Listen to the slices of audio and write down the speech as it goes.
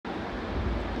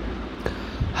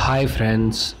Hi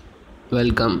friends,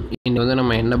 welcome. இன்றைக்கி வந்து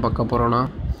நம்ம என்ன பார்க்க போகிறோன்னா,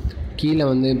 கீழே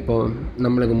வந்து இப்போது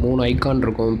நம்மளுக்கு 3 ஐக்கான்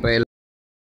இருக்கும்.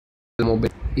 இப்போ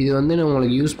மொபைல் இது வந்து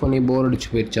உங்களுக்கு யூஸ் பண்ணி போர் அடிச்சு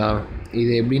போயிடுச்சா,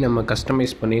 இது எப்படி நம்ம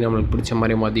கஸ்டமைஸ் பண்ணி நம்மளுக்கு பிடிச்ச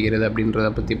மாதிரி மாற்றிக்கிறது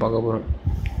அப்படின்றத பற்றி பார்க்க போகிறோம்.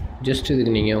 ஜஸ்ட்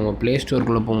இதுக்கு நீங்கள் உங்கள் ப்ளே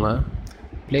ஸ்டோருக்குள்ளே போங்க.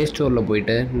 ப்ளே ஸ்டோரில்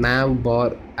போய்ட்டு nav bar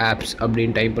apps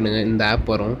அப்படின்னு டைப் பண்ணுங்கள். இந்த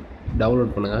ஆப் வரும்,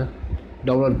 டவுன்லோட் பண்ணுங்கள்.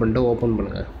 டவுன்லோட் பண்ணிட்டு ஓப்பன்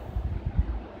பண்ணுங்கள்.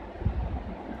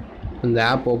 இந்த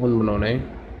ஆப் ஓப்பன் பண்ணோடனே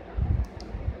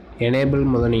எனேபிள்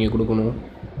முதல் நீங்கள் கொடுக்கணும்.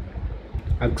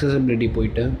 அக்சசபிலிட்டி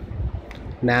போயிட்டு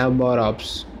nav bar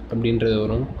apps அப்படின்றது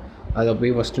வரும். அதை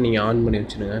போய் ஃபஸ்ட்டு நீங்கள் ஆன் பண்ணி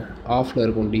வச்சுருங்க. ஆஃபில்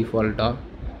இருக்கும் டிஃபால்ட்டாக,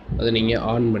 அதை நீங்கள்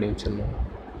ஆன் பண்ணி வச்சிடணும்.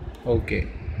 ஓகே,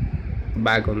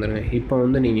 பேக் வந்துடுங்க. இப்போ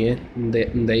வந்து நீங்கள்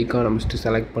இந்த ஐக்கானை ஃபஸ்ட்டு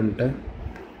செலக்ட் பண்ணிட்டு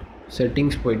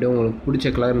செட்டிங்ஸ் போய்ட்டு உங்களுக்கு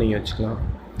பிடிச்ச கலர் நீங்கள் வச்சுக்கலாம்.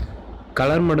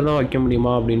 கலர் மட்டும்தான் வைக்க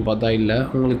முடியுமா அப்படின்னு பார்த்தா இல்லை,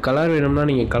 உங்களுக்கு கலர் வேணும்னா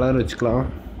நீங்கள் கலர் வச்சுக்கலாம்.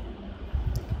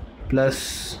 ப்ளஸ்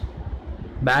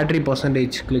பேட்ரி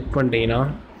பர்சன்டேஜ் கிளிக் பண்ணிட்டீங்கன்னா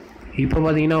இப்போ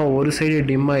பார்த்தீங்கன்னா ஒரு சைடு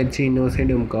டிம் ஆகிடுச்சு, இன்னொரு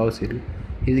சைடு முக்கால்வாசி இருக்குது.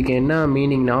 இதுக்கு என்ன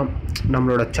மீனிங்னா,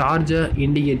 நம்மளோட சார்ஜை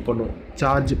இண்டிகேட் பண்ணும்,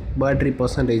 சார்ஜ் பேட்ரி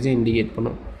பர்சன்டேஜை இண்டிகேட்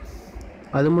பண்ணும்.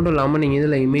 அது மட்டும் இல்லாமல் நீங்கள்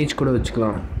இதில் இமேஜ் கூட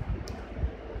வச்சுக்கலாம்.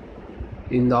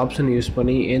 இந்த ஆப்ஷன் யூஸ்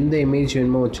பண்ணி எந்த இமேஜ்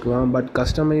வேணுமோ வச்சுக்கலாம். பட்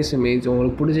கஸ்டமைஸ் இமேஜ்,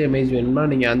 உங்களுக்கு பிடிச்ச இமேஜ் வேணும்னா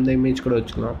நீங்கள் அந்த இமேஜ் கூட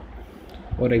வச்சுக்கலாம்.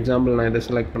 ஒரு எக்ஸாம்பிள் நான் இதை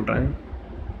செலக்ட் பண்ணுறேன்.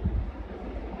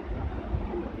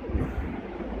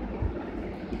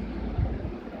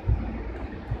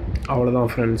 அவ்வளோதான்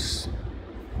ஃப்ரெண்ட்ஸ்.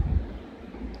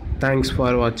 தேங்க்ஸ்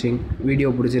ஃபார் வாட்சிங். வீடியோ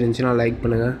பிடிச்சிருந்துச்சின்னா லைக்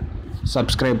பண்ணுங்கள்,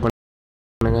 சப்ஸ்கிரைப்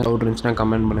பண்ணுங்கள், டவுட் இருந்துச்சுன்னா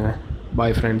கமெண்ட் பண்ணுங்கள்.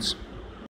 Bye friends.